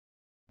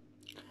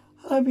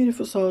Hello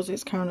beautiful souls,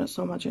 it's Karen at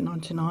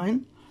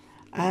SoulMates99,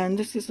 and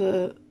this is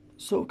a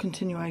sort of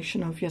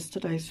continuation of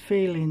yesterday's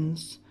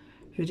feelings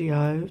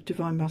video,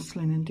 Divine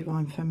Masculine and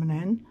Divine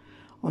Feminine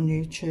on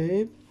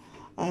YouTube.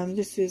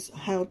 This is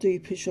how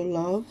deep is your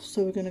love,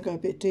 so we're going to go a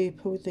bit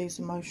deeper with these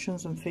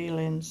emotions and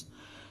feelings.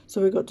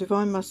 So we've got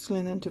Divine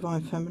Masculine and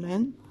Divine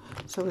Feminine,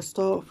 so we'll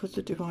start off with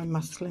the Divine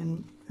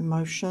Masculine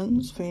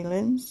emotions,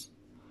 feelings.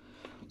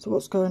 So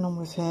what's going on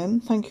with him?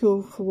 Thank you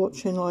all for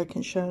watching,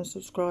 liking, sharing,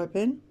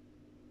 subscribing.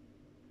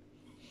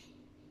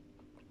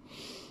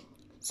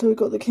 So we've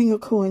got the King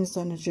of Coins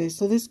energy.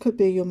 So this could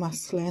be your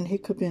masculine. He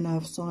could be an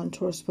earth sign,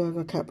 Taurus,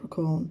 Virgo,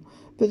 Capricorn.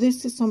 But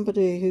this is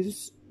somebody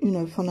who's, you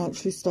know,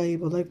 financially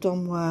stable. They've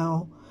done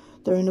well.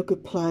 They're in a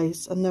good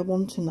place. And they're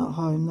wanting that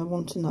home. They're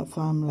wanting that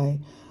family.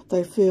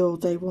 They feel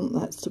they want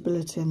that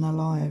stability in their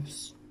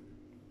lives.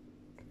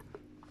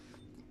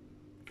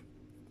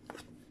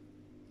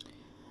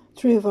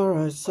 Three of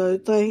Arrows. So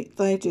they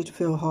did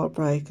feel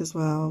heartbreak as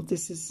well.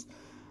 This is,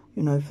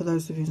 you know, for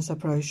those of you in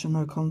separation,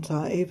 no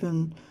contact,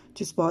 even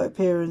despite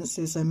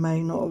appearances, they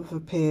may not have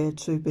appeared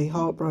to be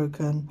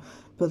heartbroken,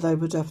 but they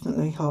were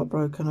definitely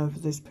heartbroken over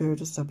this period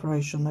of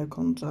separation, no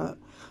contact.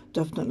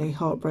 Definitely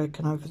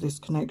heartbroken over this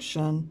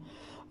connection,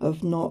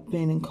 of not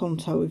being in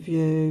contact with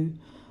you,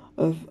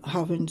 of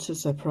having to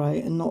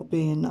separate and not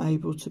being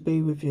able to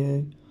be with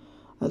you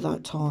at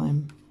that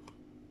time.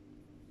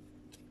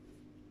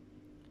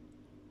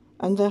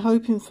 And they're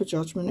hoping for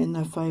judgment in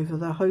their favour.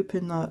 They're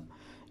hoping that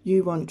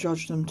you won't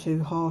judge them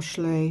too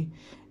harshly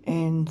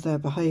in their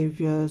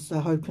behaviours. They're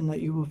hoping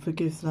that you will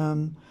forgive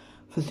them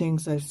for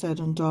things they've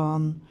said and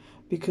done,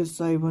 because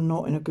they were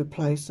not in a good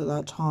place at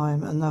that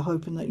time, and they're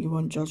hoping that you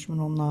won't judgment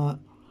on that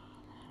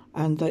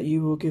and that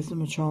you will give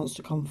them a chance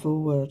to come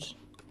forward,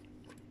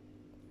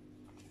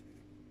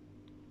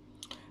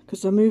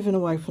 because they're moving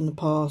away from the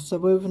past. They're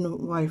moving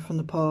away from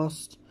the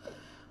past,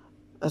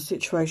 a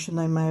situation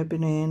they may have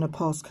been in, a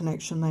past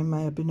connection they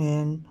may have been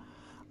in,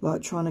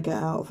 like trying to get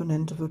out of an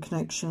end of a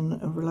connection,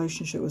 a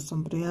relationship with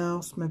somebody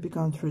else, maybe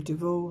going through a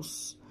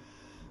divorce,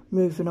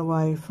 moving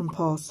away from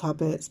past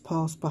habits,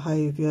 past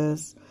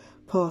behaviours,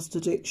 past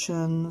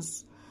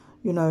addictions,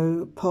 you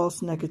know,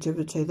 past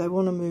negativity. They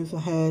want to move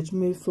ahead,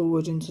 move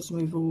forward into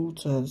smoother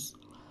waters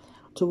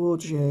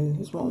towards you,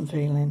 is what I'm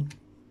feeling.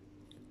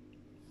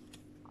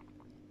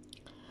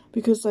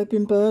 Because they've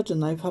been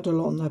burdened, they've had a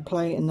lot on their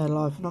plate in their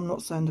life, and I'm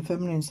not saying the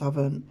feminines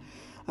haven't.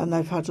 And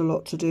they've had a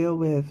lot to deal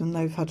with, and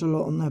they've had a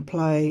lot on their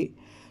plate.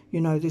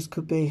 You know, this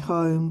could be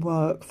home,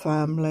 work,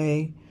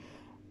 family,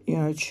 you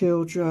know,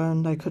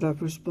 children. They could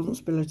have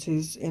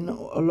responsibilities in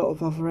a lot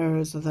of other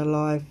areas of their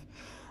life,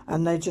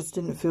 and they just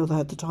didn't feel they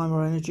had the time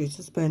or energy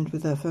to spend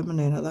with their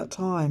feminine at that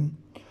time.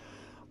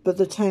 But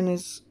the 10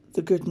 is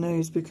the good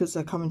news, because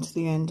they're coming to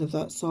the end of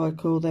that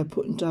cycle. They're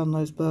putting down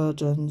those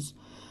burdens,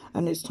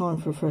 and it's time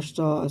for a fresh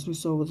start, as we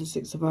saw with the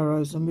 6 of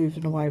Arrows, and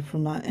moving away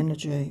from that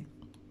energy.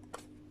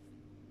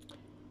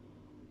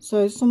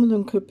 So some of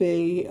them could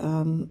be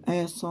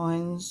air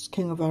signs,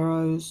 King of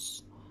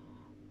Arrows,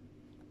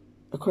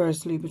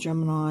 Aquarius, Libra,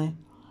 Gemini.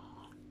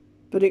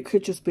 But it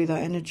could just be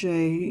that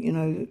energy, you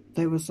know,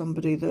 they were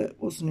somebody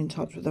that wasn't in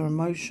touch with their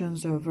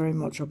emotions. They were very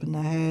much up in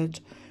their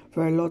head,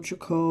 very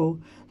logical.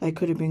 They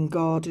could have been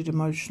guarded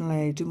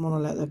emotionally, didn't want to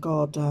let their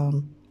guard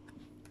down.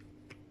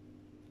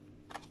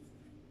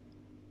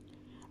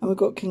 And we've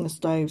got King of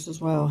Staves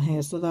as well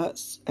here. So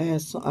that's fire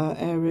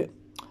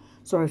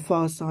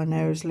sign,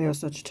 Aries, Leo,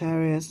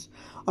 Sagittarius.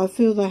 I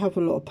feel they have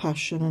a lot of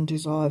passion and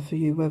desire for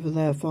you, whether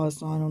they're fire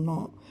sign or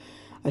not.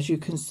 As you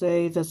can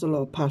see, there's a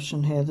lot of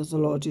passion here. There's a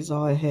lot of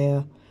desire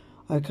here,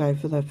 okay,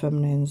 for their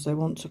feminines. They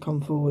want to come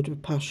forward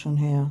with passion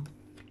here.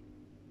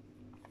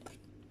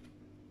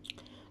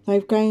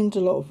 They've gained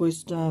a lot of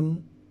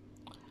wisdom.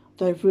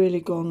 They've really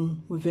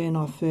gone within,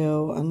 I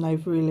feel, and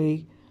they've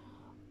really,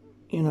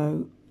 you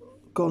know,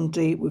 gone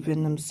deep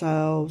within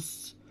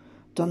themselves,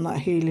 done that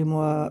healing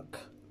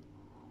work,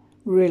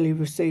 really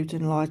received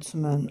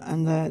enlightenment,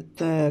 and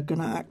they're going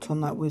to act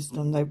on that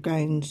wisdom. They've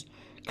gained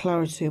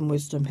clarity and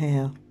wisdom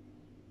here.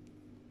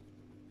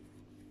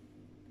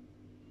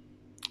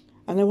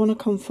 And they want to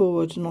come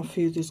forward and offer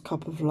you this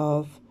cup of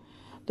love.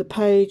 The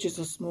Page is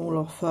a small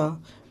offer,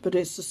 but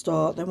it's the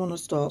start. They want to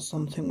start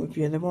something with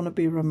you. They want to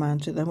be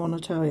romantic. They want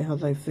to tell you how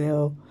they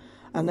feel,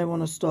 and they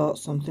want to start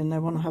something. They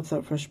want to have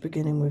that fresh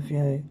beginning with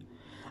you.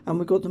 And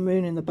we've got the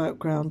Moon in the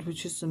background,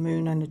 which is the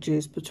moon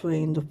energies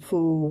between the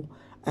full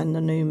and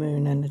the new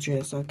moon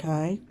energies,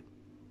 okay?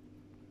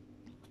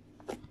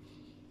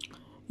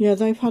 Yeah,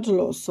 they've had a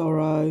lot of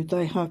sorrow.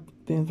 They have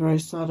been very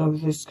sad over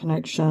this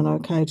connection,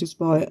 okay,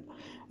 despite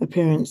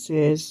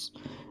appearances.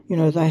 You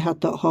know, they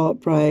had that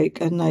heartbreak,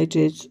 and they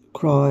did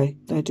cry.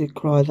 They did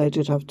cry. They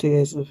did have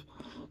tears of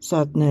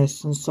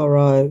sadness and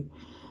sorrow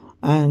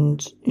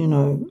and, you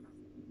know,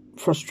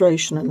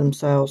 frustration at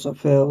themselves, I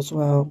feel, as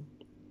well.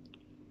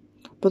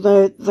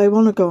 But they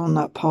want to go on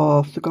that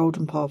path, the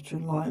golden path to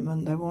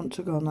enlightenment. They want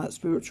to go on that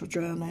spiritual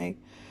journey.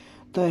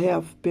 They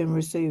have been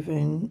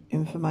receiving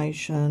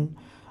information,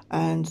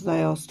 and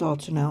they are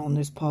starting out on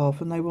this path,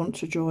 and they want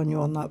to join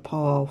you on that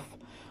path.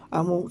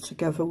 and walk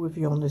together with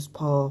you on this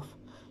path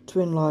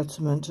to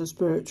enlightenment, to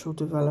spiritual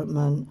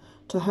development,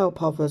 to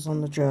help others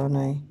on the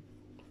journey.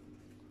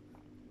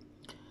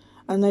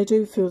 And they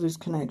do feel this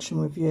connection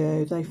with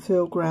you. They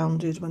feel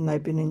grounded when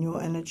they've been in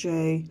your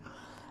energy,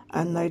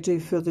 and they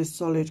do feel this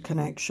solid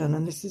connection.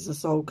 And this is a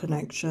soul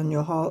connection.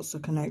 Your hearts are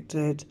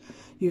connected.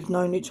 You've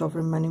known each other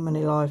in many,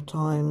 many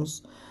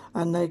lifetimes,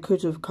 and they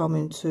could have come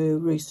into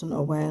recent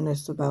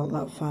awareness about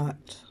that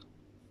fact.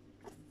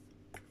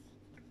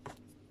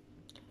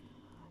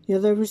 Yeah,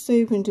 they're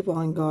receiving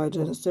divine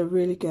guidance. They're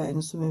really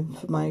getting some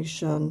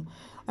information,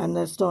 and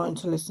they're starting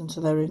to listen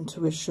to their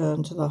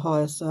intuition, to their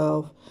higher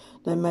self.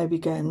 They may be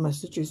getting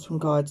messages from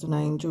guides and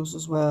angels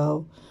as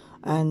well,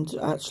 and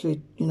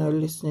actually, you know,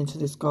 listening to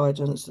this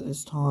guidance at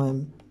this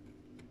time.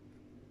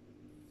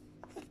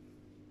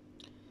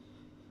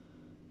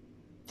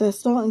 They're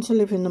starting to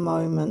live in the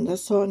moment. They're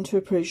starting to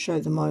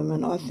appreciate the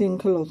moment. I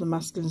think a lot of the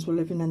masculines were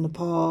living in the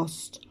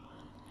past,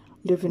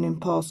 living in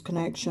past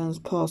connections,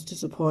 past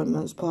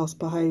disappointments, past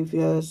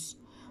behaviours,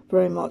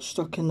 very much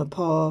stuck in the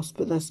past,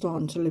 but they're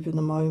starting to live in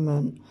the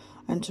moment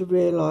and to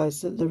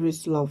realise that there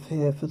is love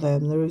here for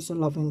them. There is a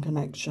loving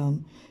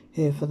connection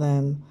here for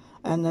them,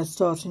 and they're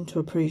starting to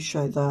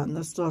appreciate that, and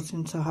they're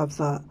starting to have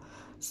that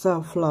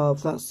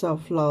self-love,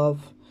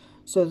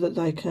 so that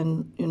they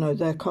can, you know,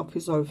 their cup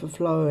is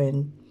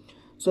overflowing,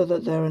 so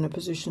that they're in a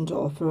position to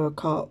offer a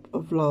cup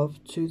of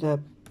love to their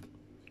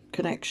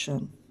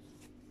connection.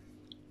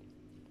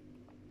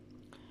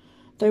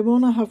 They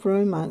want to have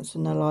romance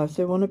in their life.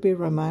 They want to be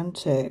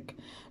romantic.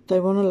 They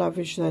want to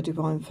lavish their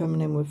divine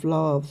feminine with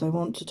love. They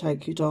want to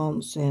take you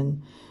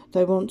dancing.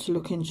 They want to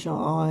look into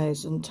your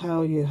eyes and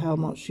tell you how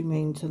much you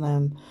mean to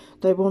them.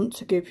 They want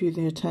to give you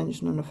the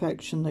attention and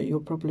affection that you're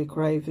probably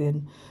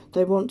craving.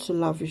 They want to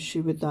lavish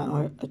you with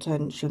that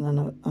attention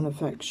and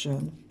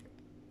affection.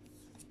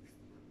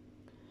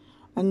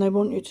 And they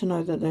want you to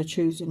know that they're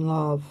choosing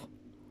love.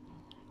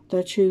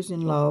 They're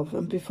choosing love,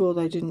 and before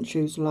they didn't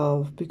choose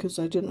love because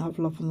they didn't have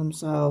love for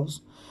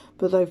themselves.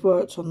 But they've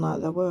worked on that.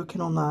 They're working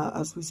on that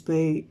as we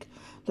speak.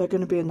 They're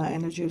going to be in that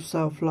energy of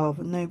self-love,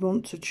 and they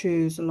want to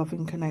choose a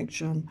loving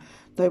connection.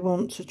 They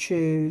want to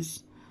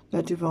choose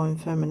their divine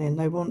feminine.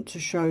 They want to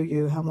show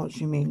you how much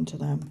you mean to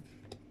them.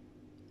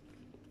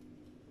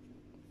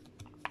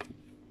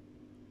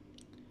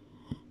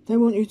 They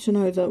want you to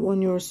know that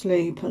when you're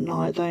asleep at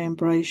night, they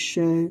embrace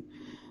you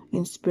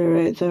in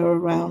spirit. They're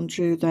around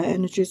you, their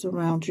energy's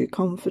around you,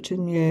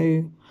 comforting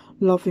you,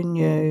 loving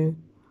you,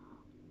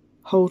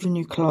 holding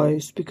you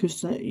close,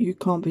 because you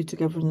can't be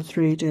together in the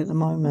 3D at the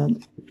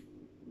moment.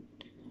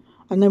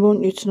 And they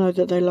want you to know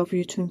that they love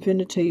you to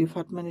infinity. You've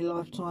had many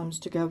lifetimes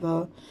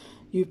together.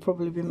 You've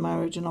probably been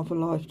married in other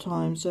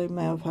lifetimes. They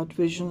may have had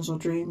visions or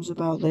dreams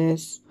about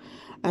this,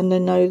 and they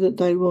know that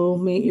they will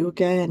meet you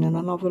again in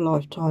another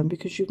lifetime,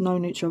 because you've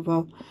known each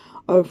other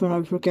over and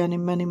over again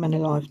in many, many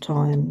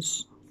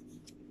lifetimes.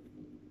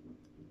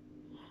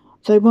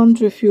 They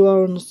wonder if you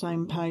are on the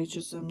same page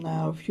as them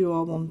now, if you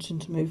are wanting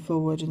to move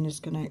forward in this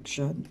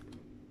connection.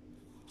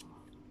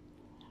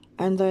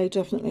 And they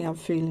definitely have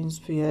feelings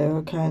for you,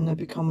 okay, and they're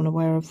becoming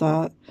aware of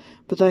that.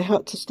 But they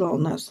had to start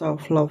on that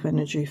self-love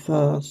energy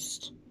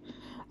first.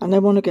 And they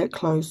want to get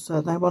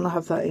closer. They want to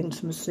have that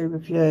intimacy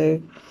with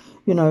you.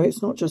 You know,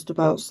 it's not just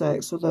about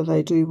sex, although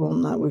they do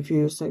want that with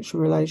you, a sexual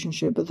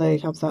relationship, but they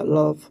have that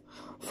love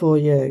for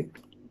you.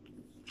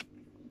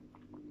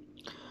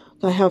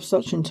 They have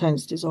such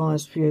intense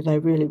desires for you. They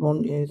really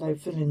want you. They're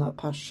feeling that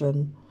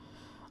passion.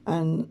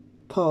 And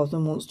part of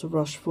them wants to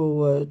rush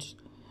forward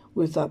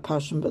with that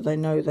passion, but they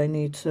know they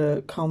need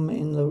to come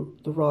in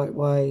the right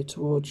way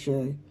towards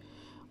you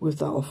with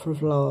that offer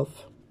of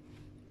love.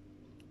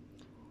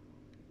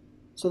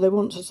 So they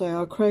want to say,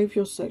 I crave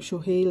your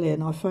sexual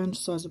healing. I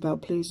fantasize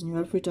about pleasing you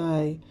every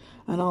day,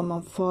 and I'm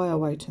on fire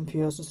waiting for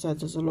you. As I said,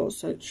 there's a lot of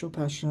sexual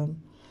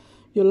passion.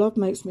 Your love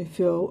makes me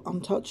feel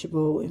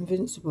untouchable,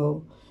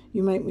 invincible.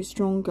 You make me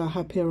stronger,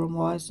 happier and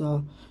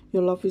wiser.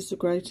 Your love is the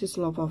greatest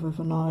love I've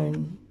ever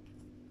known.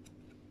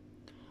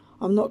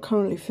 I'm not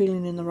currently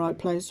feeling in the right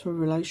place for a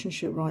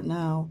relationship right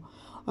now.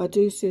 I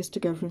do see us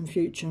together in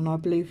future, and I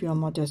believe you are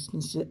my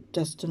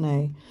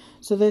destiny.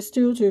 So they're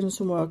still doing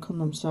some work on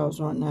themselves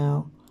right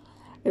now.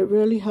 It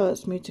really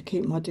hurts me to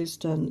keep my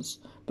distance,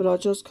 but I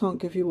just can't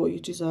give you what you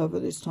deserve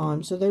at this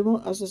time. So they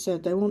want, as I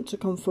said, they want to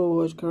come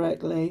forward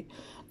correctly.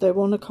 They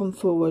want to come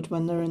forward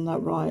when they're in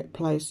that right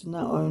place, in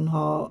their own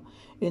heart,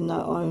 in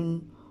their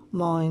own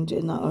mind,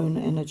 in their own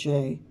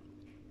energy.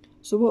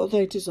 So what are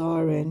they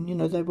desiring? You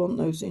know, they want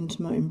those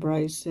intimate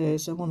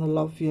embraces. They want to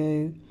love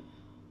you.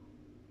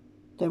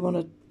 They want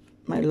to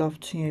make love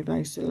to you,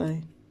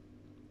 basically.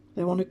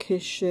 They want to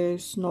kiss you,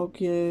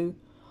 snog you,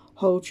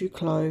 hold you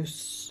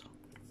close.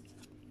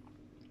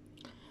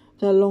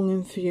 They're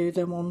longing for you.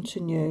 They're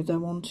wanting you. They're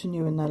wanting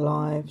you in their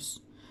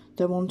lives.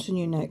 They're wanting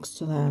you next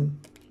to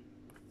them.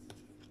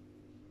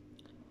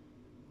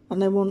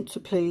 And they want to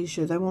please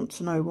you. They want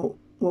to know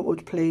what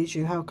would please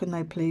you. How can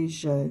they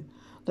please you?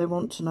 They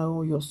want to know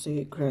all your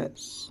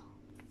secrets.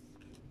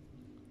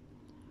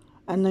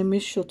 and they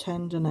miss your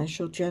tenderness,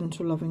 your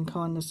gentle loving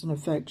kindness and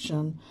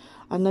affection,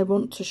 and they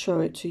want to show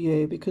it to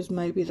you because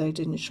maybe they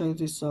didn't show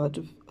this side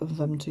of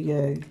them to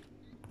you.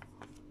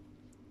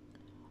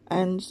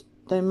 And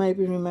they may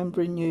be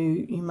remembering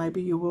you.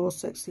 Maybe you wore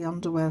sexy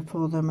underwear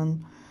for them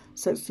and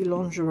sexy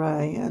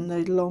lingerie, and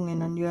they're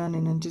longing and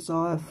yearning and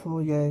desire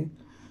for you,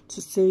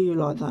 to see you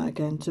like that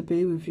again, to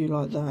be with you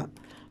like that,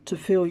 to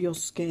feel your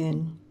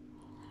skin.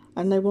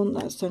 And they want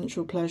that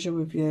sensual pleasure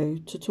with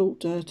you, to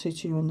talk dirty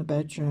to you in the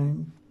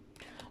bedroom.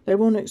 They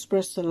want to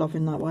express their love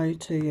in that way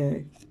to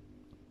you.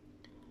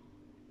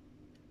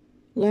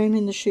 Laying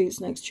in the sheets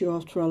next to you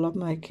after our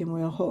lovemaking,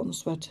 we are hot and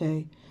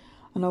sweaty,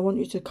 and I want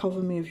you to cover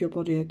me with your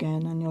body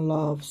again and your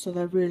love. So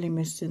they're really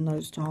missing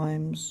those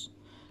times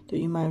that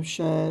you may have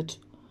shared.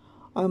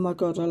 Oh my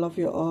God, I love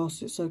your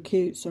arse. It's so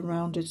cute, so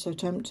rounded, so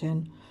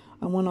tempting.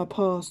 And when I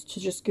pass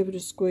to just give it a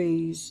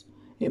squeeze,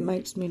 it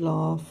makes me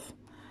laugh.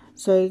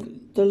 So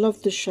they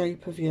love the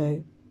shape of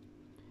you.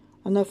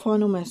 And their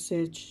final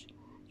message: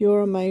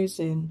 you're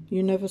amazing.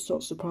 You never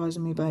stop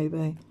surprising me,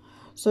 baby.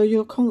 So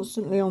you're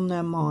constantly on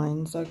their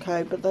minds,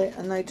 okay? But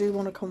they do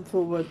want to come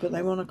forward, but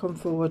they want to come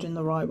forward in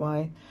the right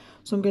way.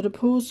 So I'm going to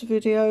pause the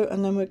video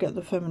and then we'll get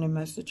the feminine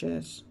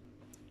messages.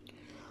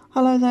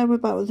 Hello there, we're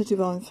back with the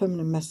divine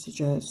feminine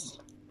messages.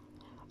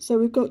 So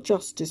we've got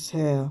justice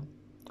here.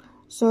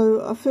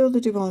 So I feel the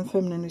divine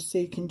feminine is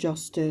seeking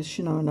justice,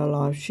 you know, in her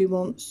life. She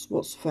wants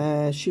what's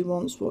fair. She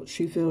wants what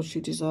she feels she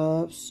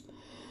deserves.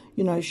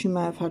 You know, she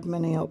may have had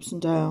many ups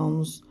and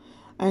downs,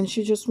 and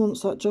she just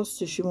wants that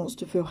justice. She wants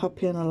to feel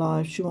happy in her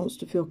life. She wants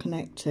to feel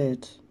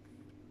connected.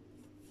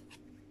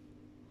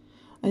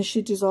 And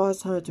she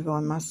desires her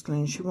divine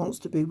masculine. She wants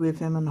to be with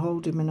him and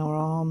hold him in her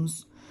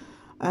arms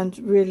and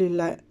really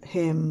let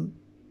her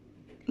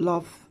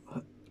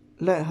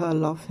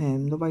love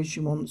him the way she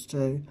wants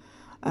to,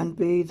 and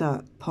be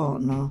that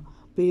partner,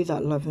 be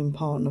that loving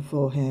partner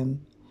for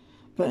him.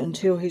 But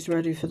until he's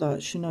ready for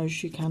that, she knows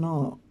she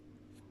cannot.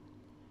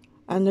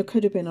 And there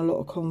could have been a lot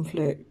of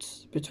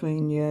conflict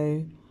between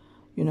you.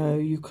 You know,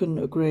 you couldn't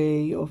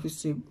agree.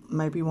 Obviously,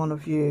 maybe one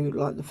of you,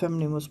 like the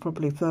feminine, was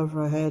probably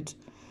further ahead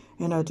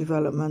in her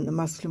development. The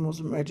masculine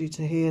wasn't ready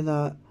to hear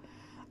that.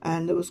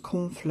 And there was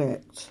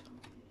conflict.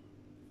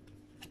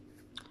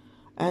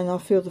 And I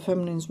feel the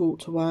feminines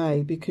walked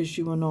away because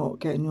you were not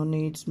getting your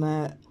needs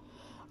met.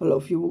 A lot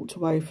of you walked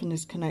away from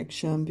this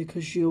connection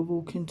because you're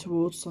walking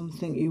towards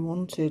something you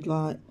wanted,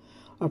 like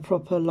a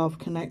proper love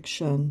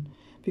connection.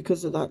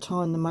 Because at that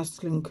time, the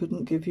masculine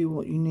couldn't give you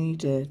what you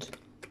needed.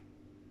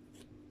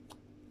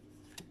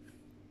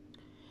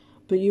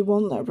 But you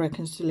want that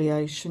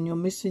reconciliation. You're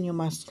missing your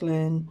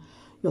masculine.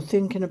 You're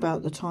thinking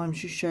about the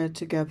times you shared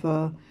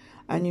together.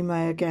 And you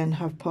may again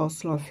have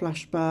past life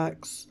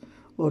flashbacks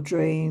or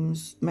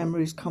dreams.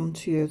 Memories come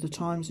to you, the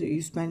times that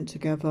you spent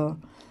together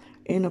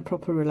in a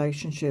proper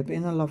relationship,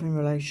 in a loving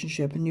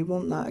relationship. And you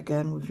want that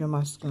again with your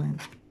masculine.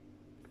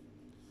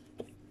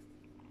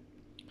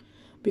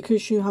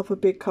 Because you have a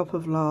big cup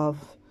of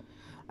love.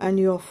 And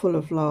you're full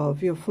of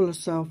love, you're full of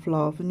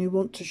self-love, and you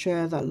want to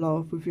share that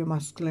love with your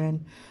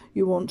masculine.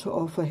 You want to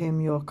offer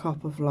him your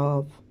cup of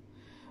love.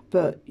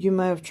 But you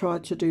may have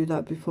tried to do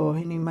that before,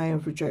 and he may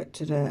have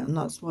rejected it, and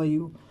that's why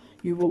you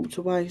walked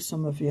away,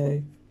 some of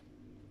you.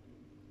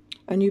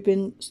 And you've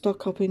been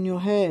stuck up in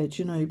your head,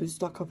 you know, you've been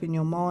stuck up in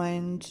your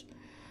mind.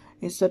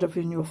 Instead of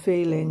in your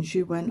feelings,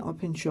 you went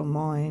up into your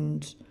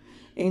mind,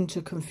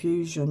 into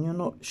confusion. You're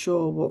not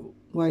sure what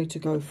way to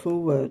go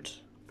forward.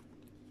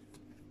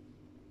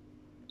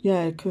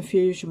 Yeah,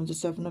 confusion with the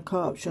Seven of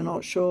Cups. You're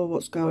not sure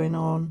what's going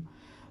on.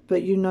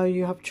 But you know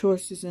you have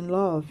choices in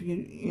love.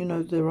 You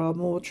know there are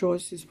more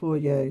choices for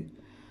you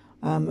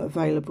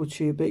available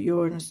to you. But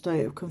you're in a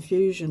state of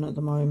confusion at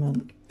the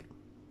moment.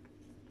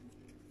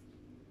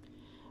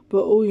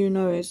 But all you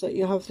know is that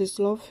you have this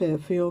love here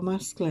for your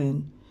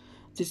masculine.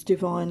 This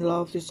divine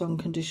love, this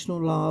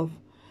unconditional love.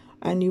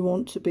 And you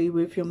want to be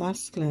with your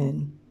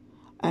masculine.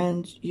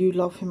 And you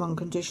love him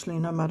unconditionally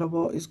no matter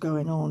what is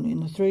going on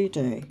in the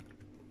 3D.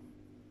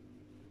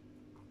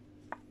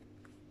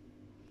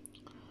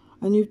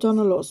 And you've done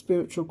a lot of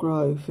spiritual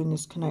growth in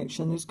this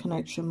connection. This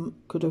connection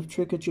could have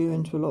triggered you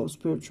into a lot of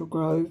spiritual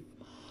growth.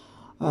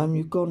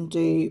 You've gone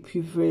deep.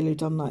 You've really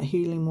done that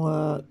healing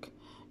work.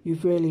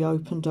 You've really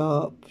opened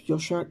up your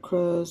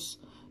chakras.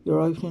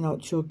 You're opening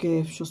up to your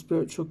gifts, your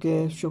spiritual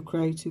gifts, your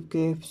creative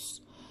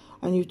gifts.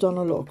 And you've done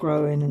a lot of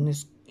growing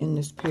in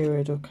this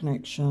period of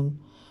connection.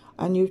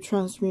 And you've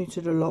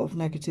transmuted a lot of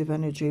negative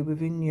energy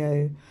within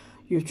you.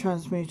 You've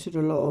transmuted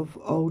a lot of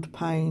old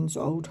pains,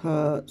 old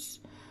hurts.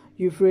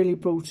 You've really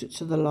brought it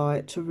to the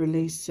light to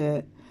release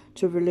it,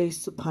 to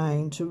release the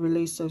pain, to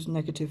release those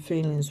negative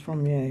feelings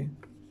from you.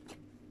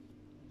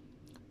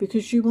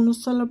 Because you want to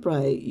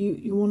celebrate.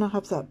 You want to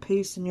have that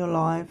peace in your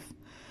life.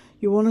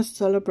 You want to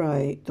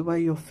celebrate the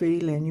way you're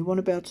feeling. You want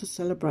to be able to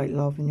celebrate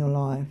love in your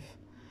life.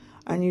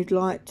 And you'd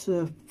like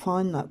to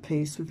find that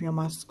peace with your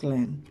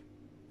masculine.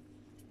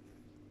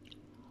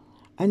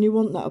 And you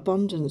want that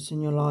abundance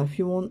in your life.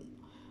 You want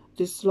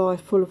this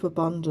life full of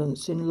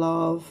abundance in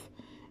love,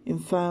 in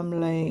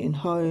family, in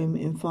home,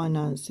 in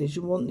finances.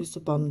 You want this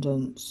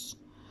abundance.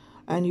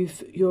 And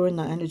you're in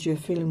that energy of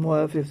feeling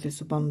worthy of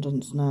this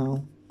abundance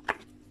now.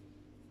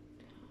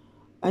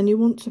 And you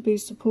want to be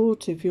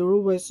supportive. You're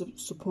always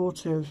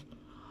supportive.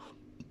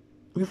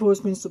 You've always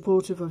been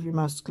supportive of your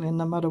masculine,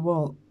 no matter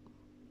what.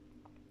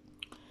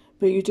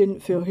 But you didn't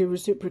feel he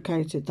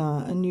reciprocated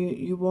that. And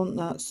you want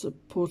that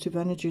supportive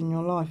energy in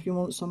your life. You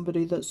want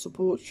somebody that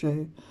supports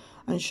you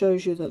and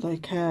shows you that they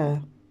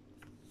care.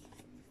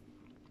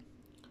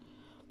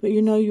 But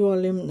you know you are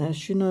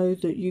limitless. You know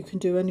that you can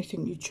do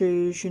anything you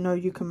choose. You know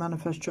you can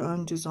manifest your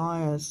own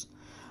desires.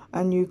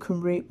 And you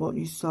can reap what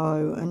you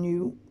sow.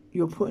 And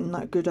you're putting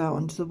that good out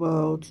into the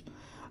world.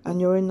 And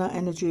you're in that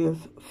energy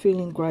of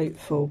feeling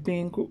grateful.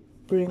 Being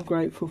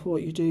grateful for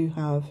what you do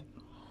have.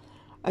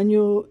 And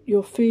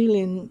you're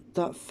feeling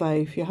that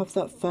faith. You have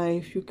that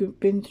faith. You've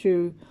been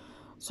through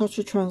such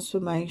a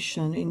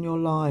transformation in your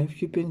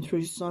life. You've been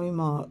through so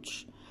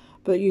much.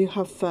 But you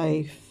have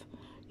faith.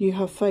 You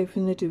have faith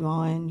in the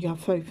divine. You have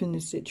faith in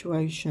this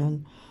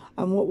situation.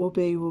 And what will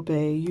be, will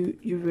be.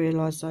 You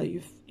realise that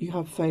you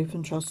have faith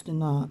and trust in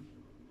that.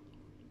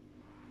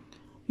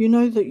 You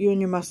know that you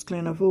and your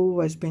masculine have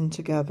always been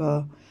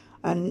together.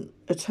 And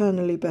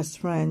eternally best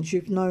friends.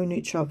 You've known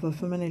each other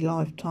for many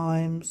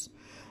lifetimes.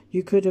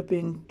 You could have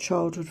been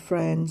childhood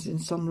friends in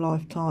some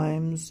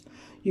lifetimes.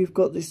 You've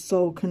got this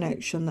soul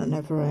connection that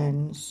never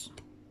ends.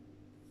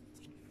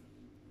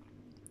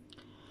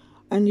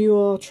 And you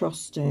are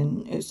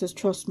trusting. It says,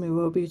 trust me,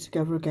 we'll be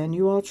together again.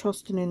 You are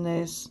trusting in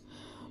this.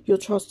 You're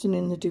trusting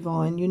in the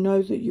divine. You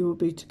know that you will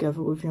be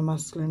together with your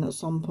masculine at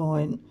some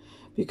point.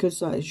 Because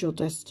that is your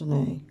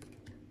destiny.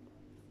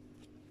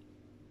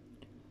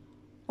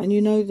 And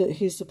you know that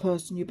he's the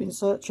person you've been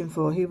searching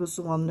for. He was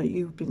the one that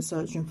you've been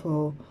searching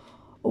for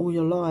all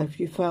your life.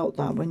 You felt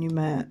that when you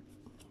met.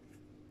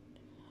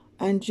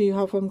 And you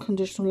have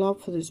unconditional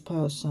love for this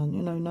person,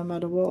 you know, no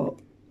matter what.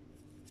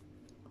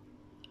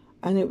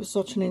 And it was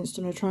such an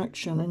instant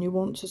attraction, and you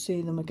want to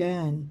see them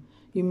again.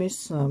 You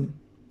miss them.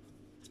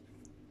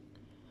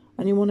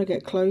 And you want to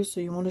get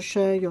closer. You want to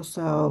share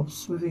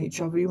yourselves with each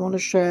other. You want to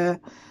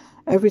share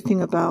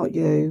everything about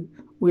you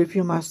with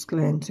your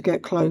masculine to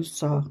get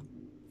closer.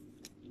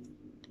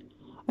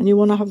 And you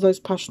want to have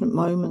those passionate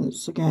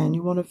moments again.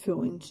 You want to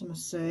feel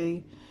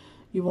intimacy.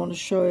 You want to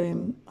show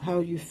him how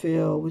you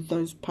feel with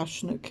those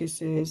passionate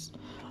kisses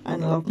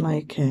and love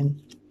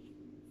making.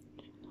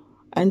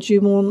 And you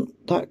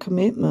want that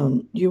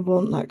commitment. You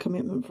want that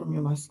commitment from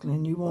your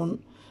masculine. You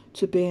want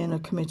to be in a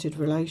committed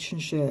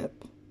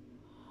relationship.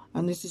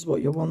 And this is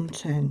what you're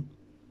wanting.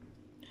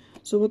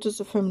 So what does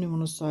the feminine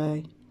want to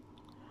say?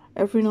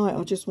 Every night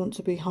I just want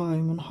to be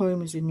home, and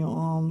home is in your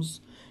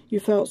arms. You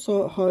felt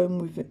so at home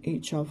with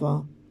each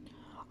other.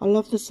 I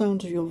love the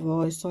sound of your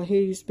voice. I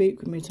hear you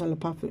speak with me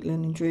telepathically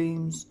and in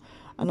dreams,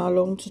 and I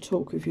long to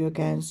talk with you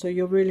again. So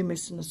you're really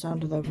missing the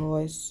sound of their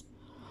voice.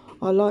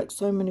 I like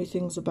so many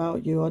things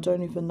about you. I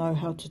don't even know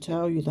how to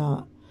tell you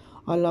that.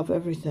 I love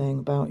everything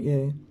about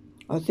you.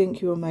 I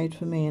think you were made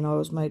for me and I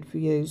was made for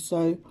you.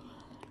 So,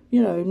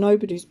 you know,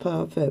 nobody's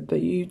perfect, but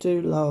you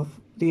do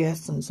love the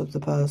essence of the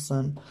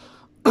person.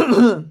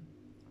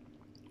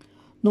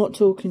 Not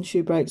talking to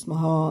you breaks my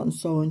heart and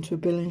soul into a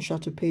billion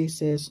shattered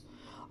pieces.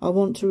 I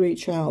want to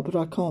reach out, but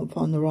I can't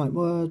find the right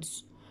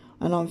words.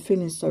 And I'm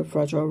feeling so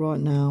fragile right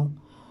now.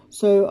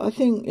 So I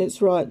think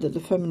it's right that the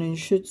feminine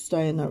should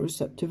stay in that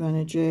receptive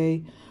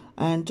energy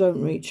and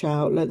don't reach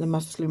out. Let the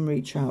masculine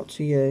reach out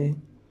to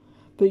you.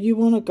 But you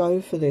want to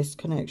go for this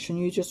connection.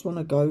 You just want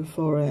to go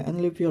for it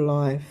and live your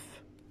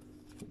life.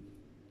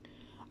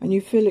 And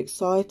you feel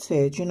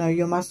excited. You know,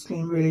 your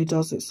masculine really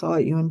does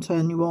excite you and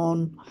turn you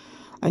on.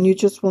 And you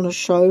just want to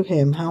show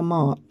him how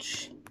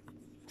much.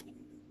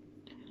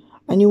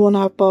 And you want to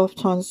have bath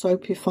time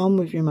soapy fun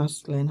with your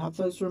masculine. Have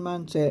those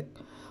romantic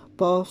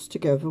baths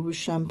together with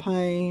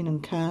champagne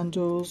and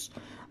candles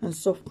and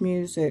soft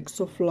music,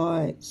 soft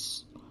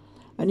lights.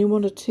 And you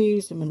want to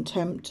tease him and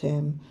tempt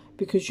him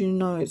because you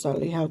know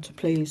exactly how to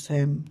please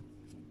him.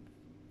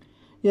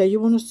 Yeah, you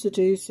want to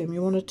seduce him.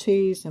 You want to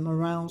tease him,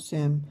 arouse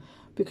him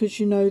because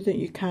you know that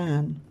you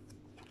can.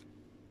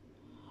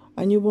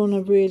 And you want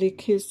to really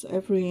kiss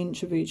every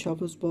inch of each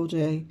other's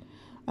body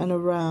and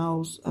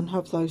arouse and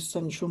have those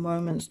sensual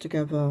moments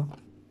together.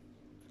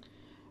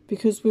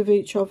 Because with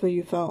each other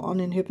you felt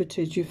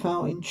uninhibited, you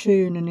felt in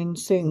tune and in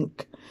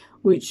sync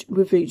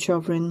with each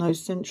other in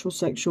those sensual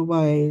sexual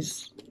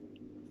ways.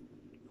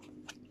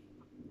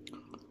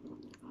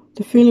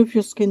 The feel of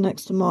your skin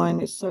next to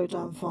mine is so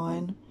damn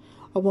fine.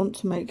 I want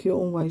to make you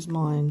always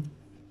mine.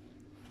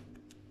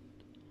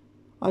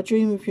 I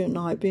dream of you at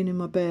night, being in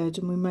my bed,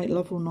 and we make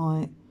love all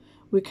night.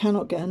 We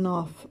cannot get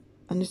enough,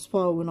 and this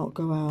fire will not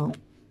go out.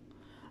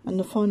 And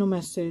the final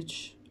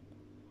message: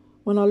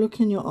 when I look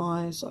in your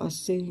eyes, I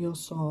see your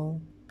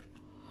soul.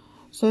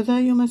 So there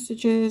are your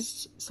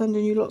messages.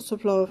 Sending you lots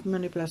of love and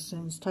many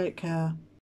blessings. Take care.